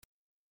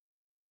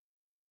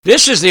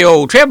This is the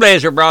Old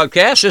Trailblazer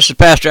Broadcast. This is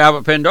Pastor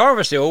Albert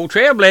Pendarvis, the Old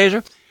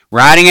Trailblazer,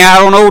 riding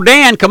out on old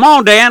Dan. Come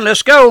on, Dan,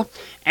 let's go.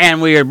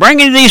 And we are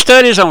bringing these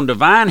studies on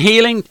divine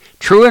healing,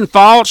 true and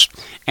false,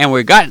 and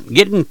we've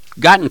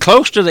gotten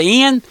close to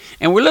the end,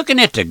 and we're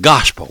looking at the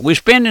gospel. We're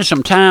spending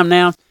some time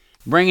now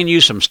bringing you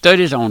some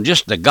studies on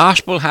just the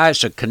gospel, how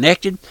it's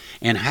connected,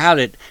 and how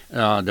that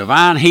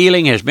divine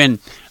healing has been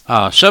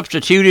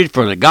substituted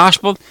for the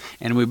gospel,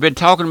 and we've been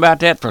talking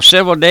about that for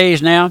several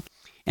days now.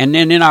 And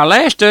then in our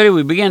last study,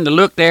 we began to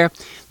look there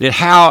at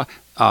how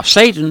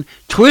Satan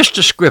twists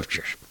the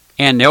scriptures.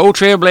 And the Old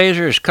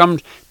Trailblazer has come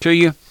to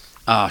you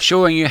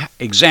showing you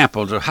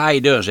examples of how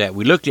he does that.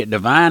 We looked at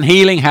divine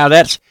healing, how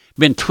that's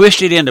been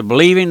twisted into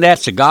believing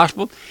that's the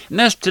gospel. And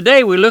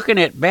today we're looking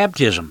at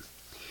baptism.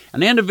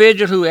 An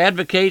individual who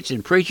advocates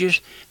and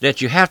preaches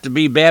that you have to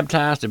be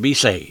baptized to be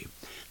saved.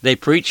 They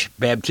preach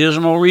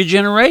baptismal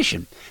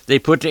regeneration. They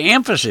put the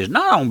emphasis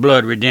not on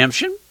blood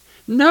redemption.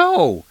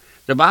 No.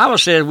 The Bible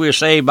says we're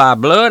saved by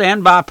blood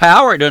and by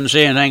power. It doesn't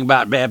say anything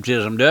about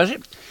baptism, does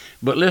it?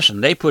 But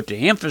listen, they put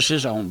the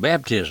emphasis on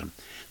baptism.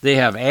 They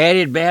have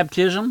added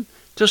baptism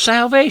to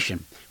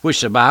salvation, which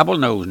the Bible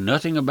knows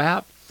nothing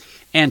about.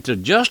 And to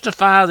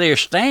justify their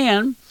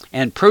stand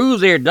and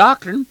prove their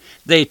doctrine,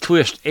 they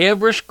twist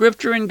every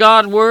scripture in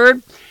God's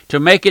Word to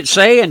make it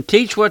say and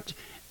teach what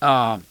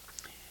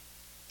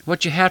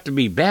you have to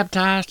be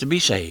baptized to be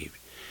saved.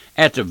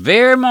 At the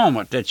very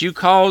moment that you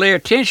call their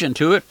attention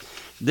to it,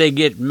 they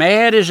get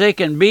mad as they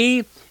can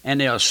be,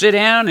 and they'll sit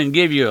down and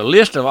give you a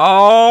list of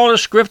all the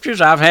scriptures.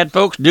 I've had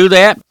folks do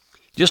that,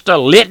 just a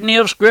litany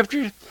of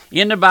scriptures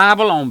in the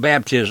Bible on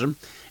baptism,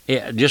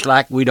 just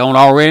like we don't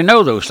already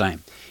know those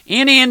things.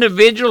 Any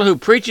individual who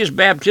preaches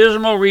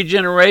baptismal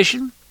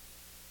regeneration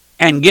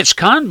and gets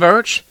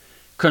converts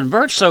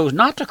those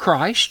not to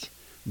Christ,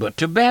 but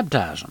to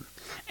baptism.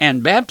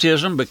 And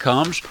baptism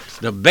becomes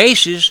the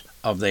basis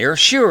of their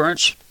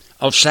assurance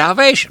of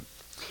salvation.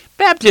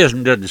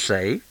 Baptism doesn't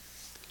save.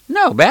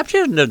 No,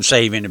 baptism doesn't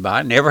save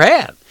anybody, never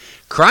has.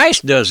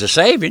 Christ does the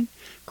saving.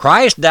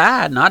 Christ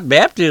died, not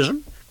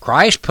baptism.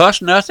 Christ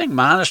plus nothing,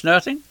 minus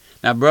nothing.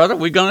 Now, brother,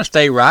 we're going to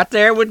stay right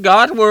there with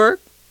God's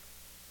Word.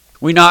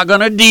 We're not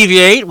going to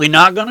deviate. We're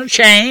not going to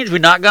change. We're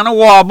not going to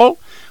wobble.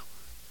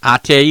 I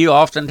tell you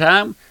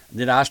oftentimes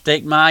that I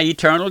stake my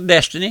eternal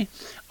destiny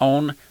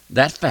on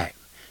that fact.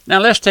 Now,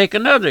 let's take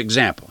another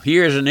example.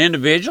 Here's an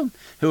individual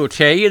who will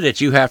tell you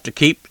that you have to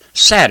keep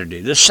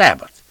Saturday, the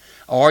Sabbath,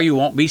 or you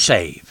won't be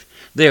saved.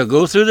 They'll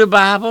go through the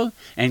Bible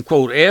and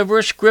quote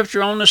every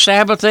scripture on the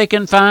Sabbath they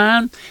can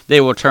find. They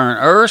will turn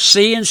earth,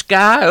 sea, and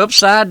sky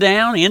upside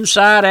down,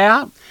 inside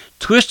out,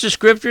 twist the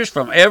scriptures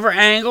from every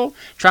angle,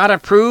 try to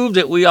prove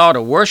that we ought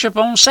to worship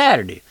on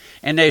Saturday.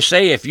 And they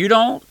say if you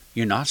don't,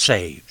 you're not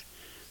saved.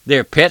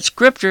 Their pet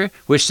scripture,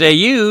 which they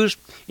use,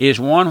 is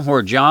one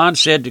where John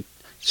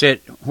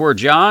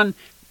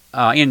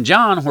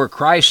where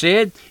Christ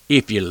said,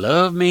 "If you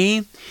love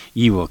me,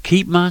 you will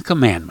keep my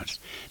commandments."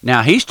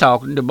 Now, he's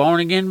talking to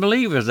born-again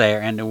believers there,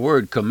 and the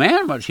word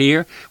commandments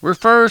here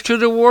refers to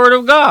the Word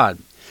of God.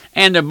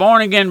 And the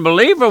born-again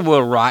believer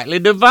will rightly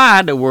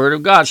divide the Word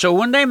of God. So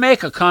when they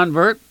make a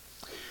convert,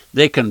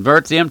 they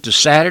convert them to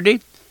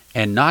Saturday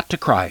and not to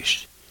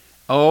Christ.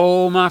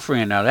 Oh, my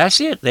friend, now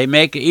that's it. They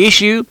make an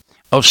issue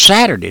of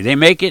Saturday. They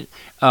make it,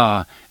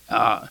 they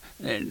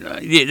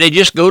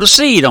just go to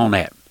seed on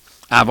that.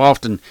 I've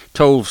often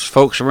told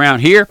folks around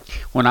here,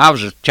 when I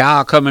was a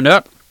child coming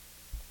up,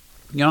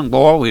 young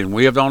boy, we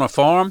lived on a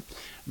farm.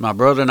 My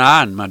brother and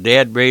I and my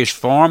dad raised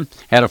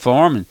had a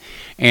farm,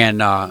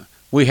 and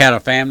we had a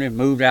family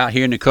moved out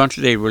here in the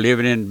country. They were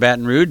living in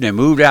Baton Rouge, and they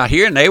moved out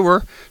here, and they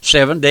were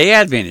Seventh-day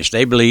Adventists.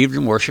 They believed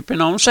in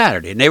worshiping on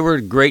Saturday, and they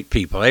were great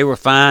people. They were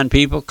fine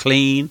people,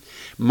 clean,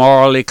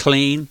 morally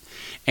clean,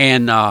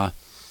 and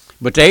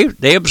but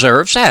they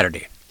observed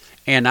Saturday.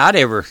 And I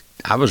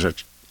was a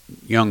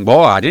young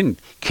boy. I didn't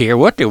care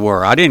what they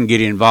were. I didn't get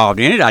involved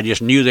in it. I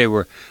just knew they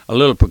were a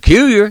little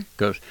peculiar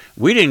because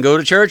we didn't go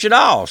to church at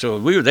all. So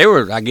they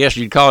were, I guess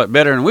you'd call it,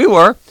 better than we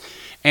were.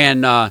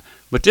 And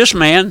but this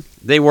man,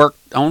 they worked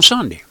on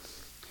Sunday.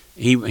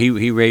 He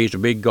raised a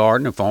big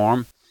garden, a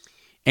farm,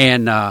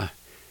 and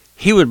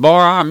he would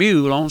borrow our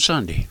mule on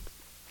Sunday.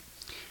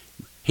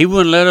 He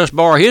wouldn't let us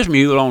borrow his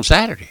mule on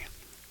Saturday,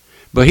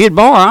 but he'd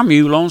borrow our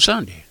mule on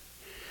Sunday.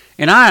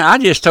 And I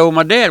just told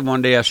my dad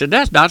one day, I said,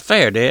 "That's not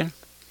fair, Dad."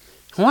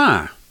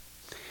 "Why?"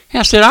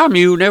 I said, "Our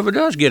mule never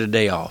does get a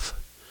day off.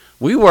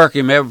 We work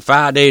him every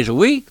 5 days a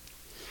week,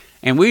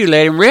 and we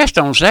let him rest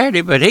on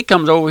Saturday, but he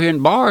comes over here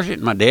and borrows it."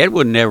 My dad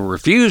would never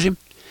refuse him.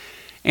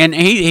 And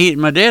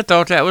my dad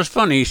thought that was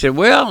funny. He said,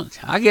 "Well,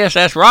 I guess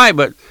that's right,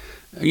 but,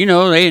 he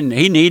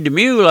need the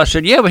mule." I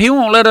said, "Yeah, but he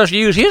won't let us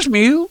use his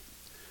mule."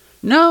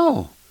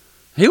 No.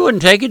 He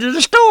wouldn't take you to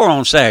the store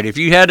on Saturday. If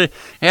you had a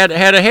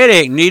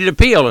headache and needed a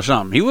pill or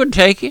something, he wouldn't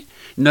take you.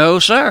 No,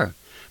 sir.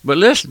 But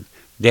listen,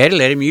 Daddy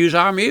let him use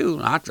our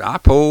mule. Our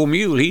poor old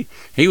mule,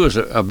 he was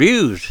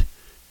abused,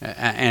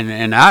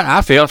 and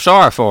I felt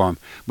sorry for him.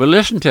 But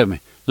listen to me.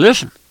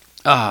 Listen.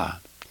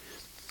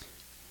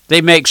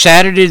 They make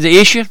Saturday the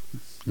issue.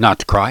 not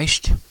to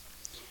Christ.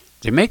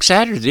 They make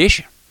Saturday the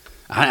issue.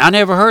 I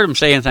never heard them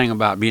say anything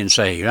about being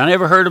saved. I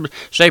never heard them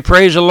say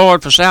praise the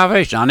Lord for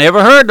salvation. I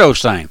never heard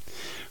those things.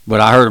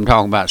 But I heard them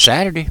talking about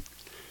Saturday.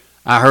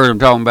 I heard them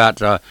talking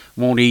about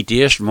won't eat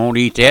this, won't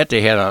eat that.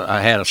 They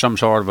had some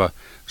sort of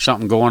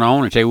something going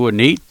on that they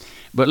wouldn't eat.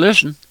 But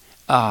listen,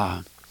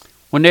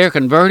 when they're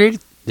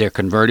converted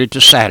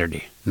to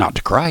Saturday, not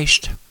to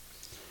Christ.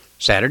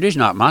 Saturday's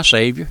not my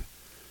Savior.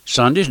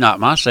 Sunday's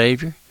not my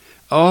Savior.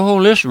 Oh,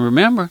 listen,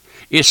 remember,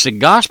 it's the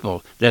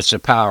gospel that's the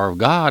power of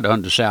God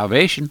unto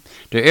salvation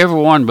to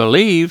everyone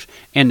believes,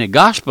 and the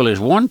gospel is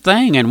one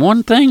thing and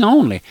one thing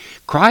only.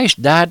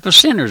 Christ died for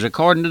sinners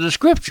according to the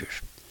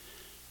Scriptures.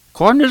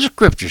 According to the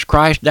Scriptures,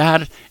 Christ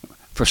died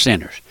for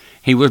sinners.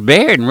 He was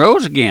buried and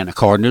rose again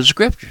according to the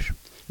Scriptures.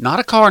 Not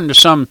according to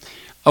some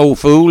old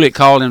fool that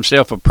called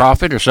himself a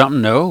prophet or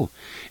something, no.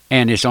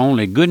 And it's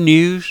only good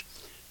news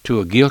to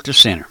a guilty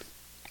sinner.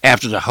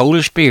 After the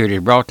Holy Spirit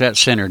had brought that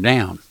sinner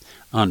down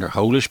under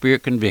Holy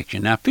Spirit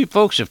conviction. Now,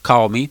 folks have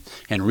called me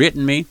and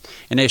written me,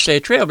 and they say,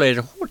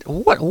 Trailblazer,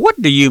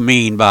 what do you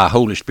mean by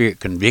Holy Spirit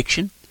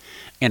conviction?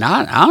 And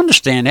I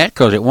understand that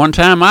because at one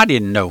time I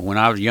didn't know when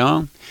I was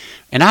young.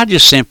 And I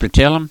just simply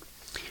tell them,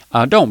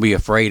 don't be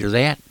afraid of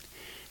that.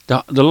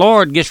 The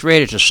Lord gets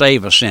ready to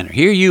save a sinner.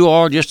 Here you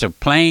are, just a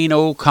plain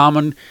old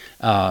common,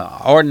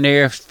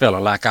 ordinary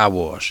fellow like I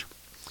was.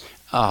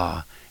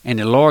 And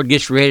the Lord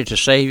gets ready to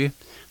save you.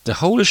 The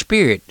Holy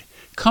Spirit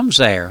comes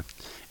there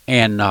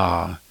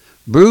and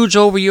broods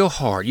over your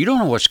heart. You don't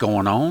know what's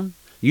going on.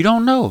 You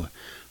don't know.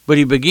 But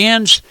he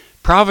begins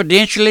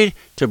providentially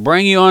to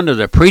bring you under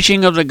the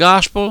preaching of the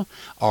gospel,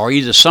 or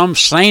either some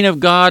saint of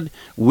God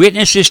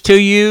witnesses to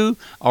you,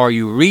 or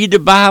you read the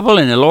Bible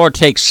and the Lord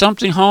takes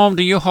something home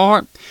to your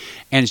heart,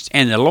 and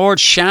the Lord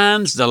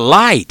shines the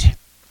light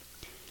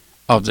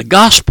of the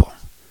gospel.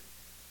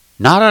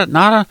 Not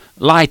a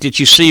light that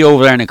you see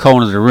over there in the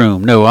corner of the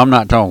room. No, I'm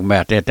not talking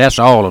about that. That's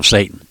all of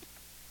Satan.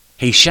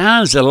 He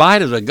shines the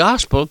light of the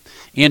gospel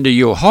into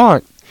your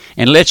heart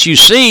and lets you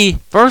see,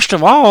 first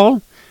of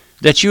all,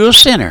 that you're a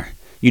sinner.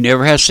 You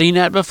never have seen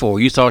that before.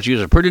 You thought you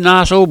was a pretty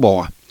nice old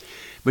boy.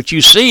 But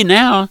you see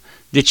now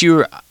that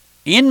you're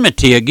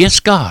enmity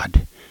against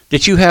God,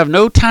 that you have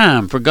no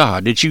time for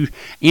God, that you,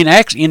 in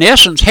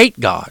essence, hate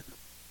God.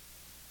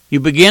 You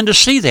begin to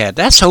see that.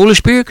 That's Holy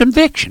Spirit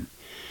conviction.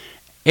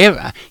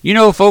 You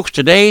know, folks,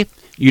 today,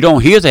 you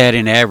don't hear that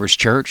in the average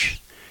church.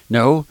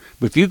 No,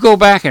 but if you go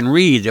back and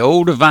read the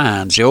old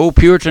divines, the old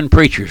Puritan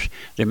preachers,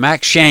 the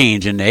Max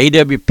Shanes and the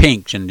A.W.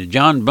 Pinks and the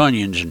John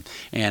Bunyans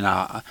and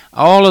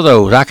all of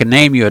those, I can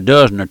name you a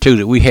dozen or two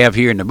that we have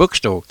here in the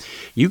bookstore.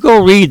 You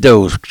go read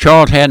those,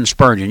 Charles Haddon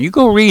Spurgeon, you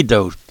go read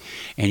those,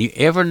 and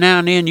every now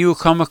and then you'll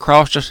come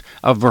across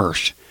a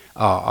verse,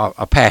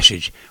 a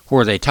passage,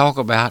 where they talk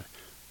about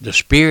the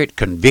Spirit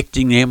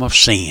convicting them of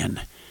sin.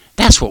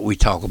 That's what we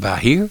talk about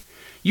here.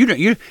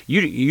 You're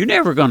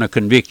never going to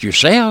convict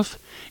yourself.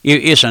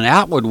 It's an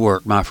outward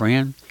work, my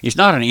friend. It's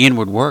not an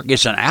inward work.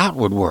 It's an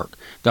outward work.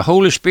 The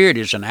Holy Spirit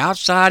is an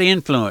outside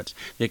influence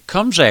that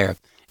comes there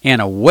and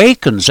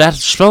awakens that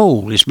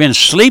soul. It's been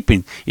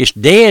sleeping. It's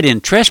dead in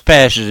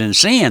trespasses and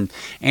sin,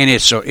 and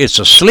it's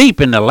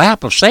asleep in the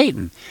lap of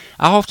Satan.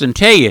 I often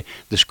tell you,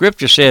 the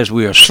Scripture says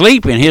we are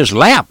asleep in his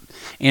lap,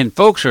 and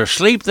folks are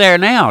asleep there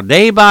now.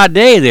 Day by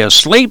day, they're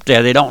asleep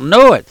there. They don't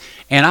know it.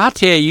 And I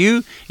tell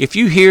you, if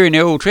you hear in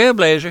the Old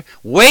Trailblazer,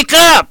 wake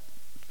up!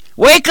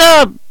 Wake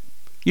up!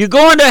 You're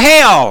going to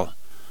hell.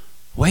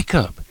 Wake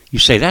up. You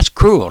say, that's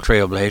cruel,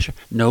 Trailblazer.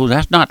 No,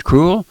 that's not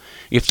cruel.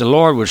 If the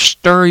Lord would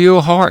stir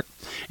your heart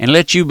and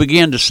let you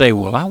begin to say,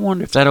 well, I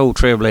wonder if that old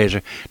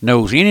Trailblazer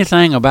knows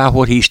anything about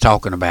what he's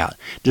talking about.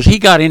 Does he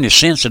got any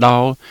sense at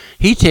all?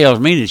 He tells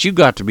me that you've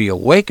got to be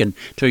awakened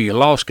to your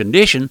lost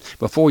condition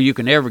before you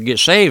can ever get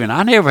saved, and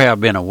I never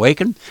have been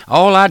awakened.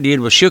 All I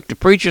did was shook the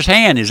preacher's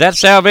hand. Is that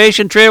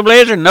salvation,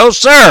 Trailblazer? No,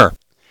 sir.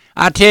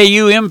 I tell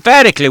you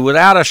emphatically,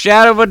 without a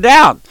shadow of a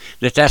doubt,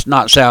 that that's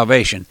not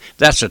salvation.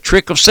 That's a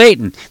trick of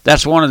Satan.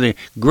 That's one of the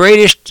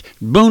greatest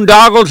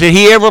boondoggles that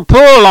he ever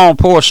pulled on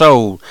poor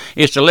soul,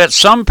 is to let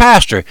some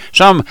pastor,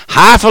 some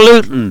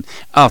highfalutin,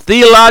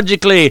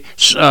 theologically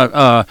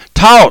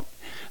taught,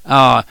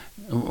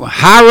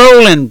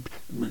 high-rolling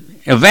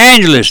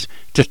evangelist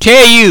to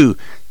tell you,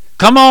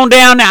 come on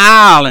down the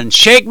aisle and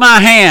shake my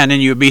hand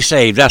and you'll be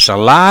saved. That's a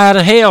lie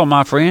to hell,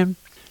 my friend.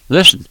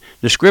 Listen,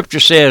 the Scripture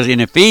says in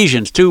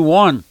Ephesians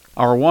 2:1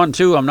 or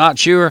 1:2, I'm not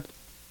sure,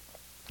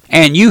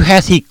 and you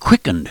hath he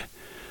quickened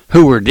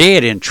who were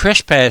dead in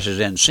trespasses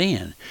and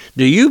sin.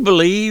 Do you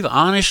believe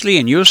honestly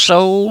in your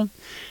soul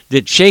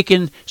that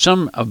shaking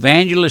some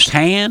evangelist's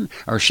hand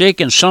or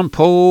shaking some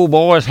poor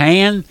boy's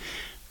hand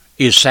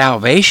is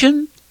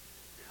salvation?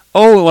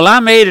 Oh, well, I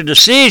made a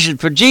decision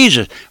for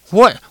Jesus.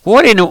 What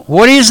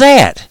is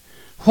that?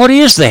 What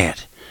is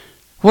that?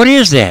 What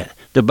is that?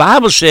 The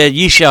Bible said,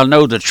 ye shall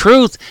know the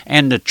truth,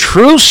 and the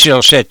truth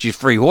shall set you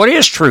free. What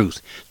is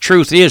truth?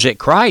 Truth is that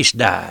Christ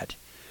died.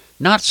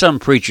 Not some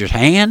preacher's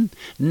hand.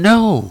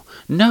 No,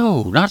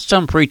 not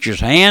some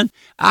preacher's hand.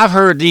 I've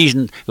heard these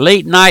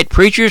late-night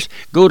preachers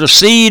go to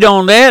seed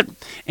on that,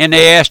 and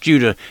they asked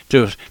you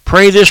to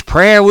pray this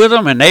prayer with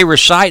them, and they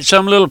recite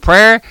some little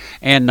prayer,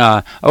 and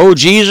oh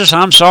Jesus,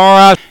 I'm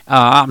sorry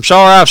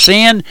I've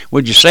sinned.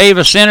 Would you save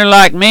a sinner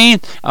like me?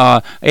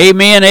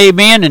 Amen,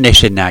 amen. And they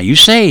said, now you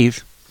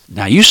saved.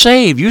 Now you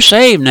saved. You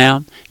saved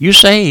now. You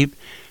saved.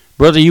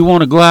 Brother, you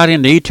want to go out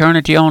into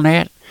eternity on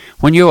that?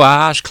 When your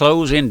eyes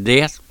close in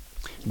death,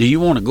 do you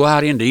want to go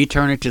out into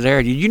eternity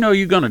there? Did you know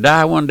you're going to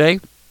die one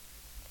day?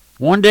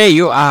 One day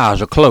your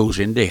eyes will close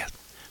in death.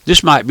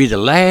 This might be the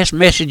last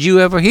message you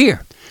ever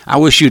hear. I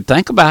wish you'd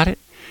think about it.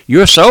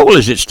 Your soul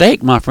is at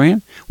stake, my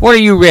friend. What are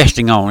you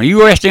resting on? Are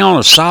you resting on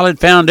a solid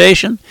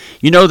foundation?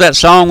 You know that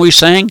song we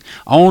sing?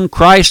 On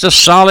Christ a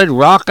solid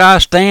rock I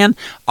stand.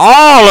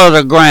 All of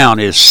the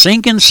ground is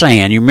sinking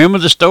sand. You remember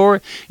the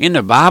story in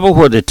the Bible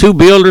where the two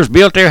builders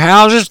built their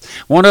houses?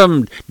 One of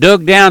them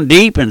dug down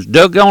deep and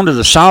dug onto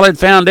the solid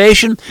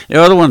foundation.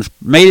 The other one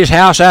made his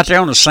house out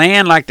there on the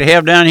sand like they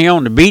have down here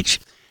on the beach.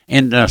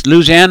 In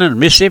Louisiana and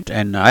Mississippi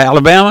and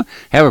Alabama,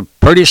 have a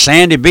pretty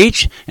sandy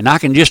beach, and I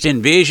can just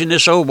envision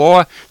this old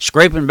boy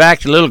scraping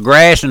back the little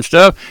grass and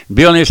stuff,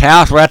 building his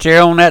house right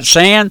there on that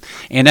sand,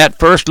 and that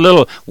first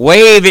little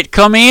wave it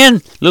come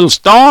in, little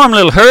storm,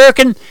 little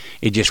hurricane,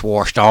 it just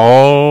washed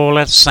all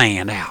that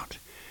sand out.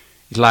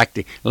 It's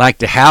like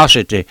the house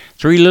that the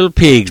three little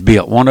pigs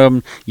built. One of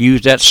them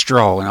used that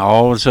straw, and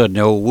all of a sudden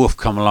the old wolf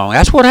come along.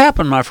 That's what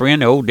happened, my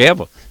friend, the old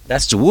devil.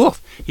 That's the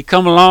wolf. He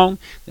come along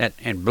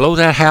and blow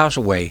that house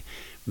away.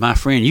 My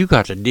friend, you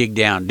got to dig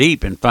down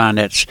deep and find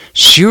that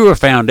sure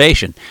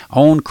foundation.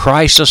 On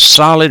Christ a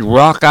solid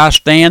rock I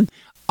stand.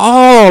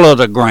 All of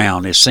the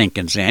ground is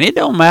sinking sand. It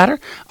don't matter.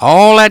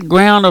 All that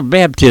ground of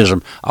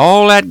baptism,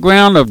 all that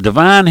ground of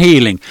divine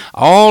healing,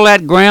 all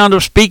that ground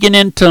of speaking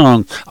in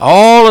tongues,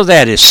 all of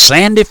that is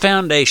sandy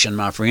foundation,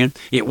 my friend.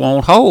 It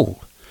won't hold.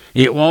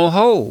 It won't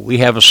hold. We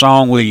have a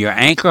song, Will Your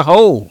Anchor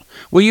Hold?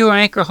 Will your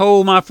anchor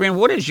hold, my friend?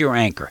 What is your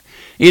anchor?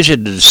 Is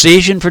it the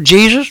decision for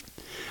Jesus?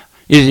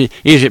 Is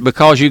it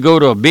because you go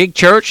to a big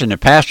church and the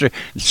pastor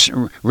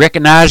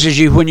recognizes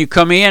you when you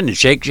come in and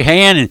shakes your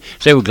hand and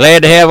say, we're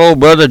glad to have old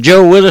Brother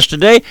Joe with us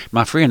today?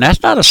 My friend,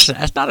 that's not a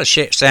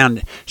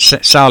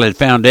solid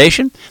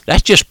foundation.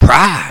 That's just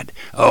pride.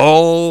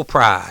 Oh,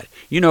 pride.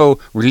 You know,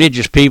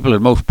 religious people are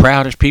the most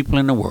proudest people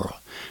in the world.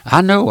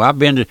 I know. I've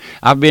been to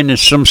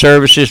some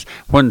services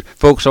when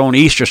folks on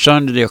Easter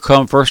Sunday, they'll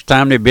come first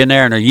time they've been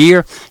there in a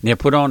year, and they'll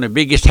put on their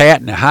biggest hat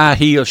and their high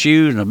heel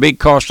shoes and a big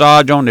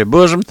corsage on their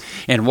bosom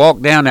and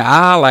walk down the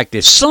aisle like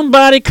there's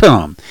somebody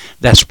come.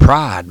 That's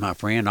pride, my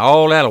friend.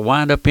 All that'll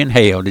wind up in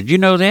hell. Did you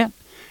know that?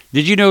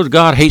 Did you know that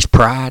God hates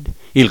pride?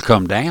 It'll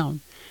come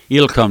down.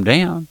 It'll come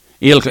down.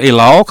 It'll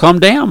all come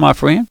down, my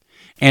friend.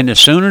 And the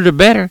sooner the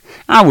better.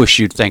 I wish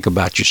you'd think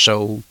about your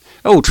soul.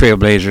 Old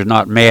Trailblazer is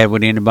not mad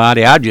with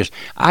anybody. I just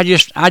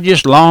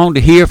long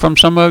to hear from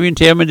some of you and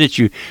tell me that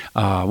you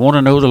want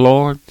to know the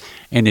Lord,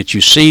 and that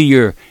you see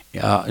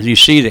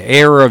the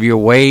error of your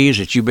ways,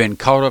 that you've been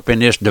caught up in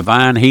this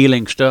divine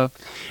healing stuff,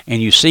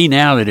 and you see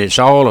now that it's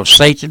all of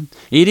Satan.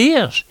 It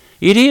is.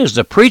 It is.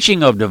 The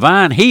preaching of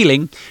divine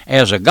healing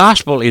as a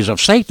gospel is of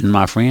Satan,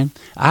 my friend.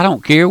 I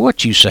don't care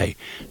what you say.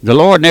 The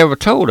Lord never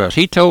told us.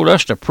 He told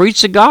us to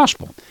preach the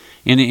gospel.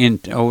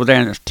 Over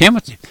there in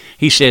Timothy,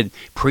 he said,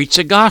 preach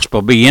the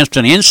gospel, be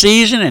instant in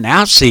season and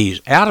out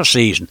of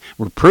season,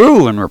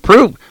 reprove and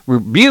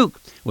rebuke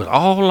with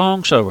all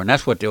long suffering.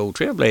 That's what the old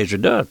Trailblazer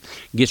does.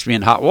 Gets me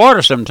in hot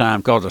water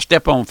sometimes because I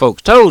step on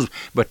folks' toes,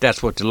 but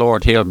that's what the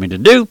Lord tells me to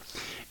do,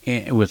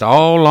 with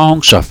all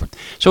long suffering.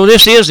 So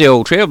this is the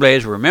old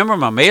Trailblazer. Remember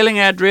my mailing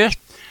address?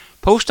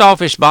 Post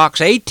Office Box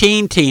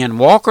 1810,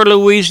 Walker,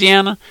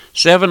 Louisiana,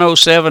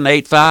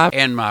 70785,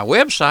 and my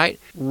website,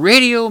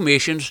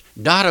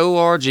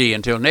 radiomissions.org.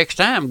 Until next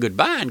time,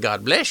 goodbye and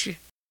God bless you.